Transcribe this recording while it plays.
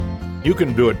You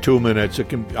can do it 2 minutes.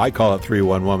 I call it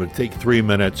 3-1-1, but take 3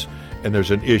 minutes and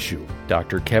there's an issue.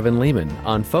 Dr. Kevin Lehman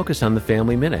on Focus on the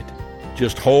Family Minute.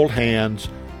 Just hold hands,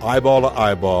 eyeball to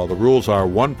eyeball. The rules are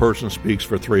one person speaks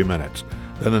for 3 minutes.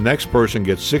 Then the next person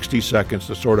gets 60 seconds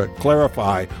to sort of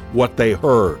clarify what they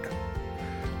heard.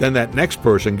 Then that next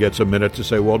person gets a minute to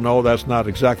say, well, no, that's not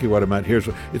exactly what I meant.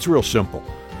 It's real simple.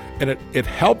 And it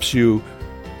helps you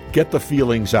get the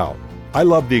feelings out. I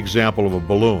love the example of a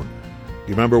balloon.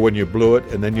 You remember when you blew it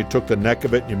and then you took the neck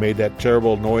of it and you made that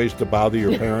terrible noise to bother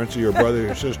your parents or your brother or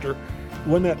your sister?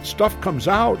 When that stuff comes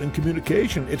out in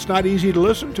communication, it's not easy to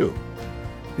listen to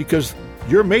because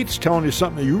your mate's telling you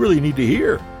something that you really need to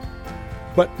hear.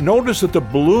 But notice that the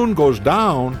balloon goes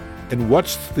down, and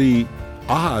what's the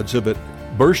odds of it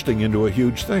bursting into a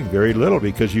huge thing? Very little,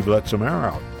 because you've let some air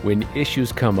out. When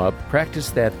issues come up, practice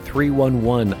that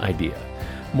 3-1-1 idea.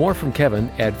 More from Kevin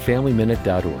at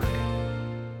FamilyMinute.org.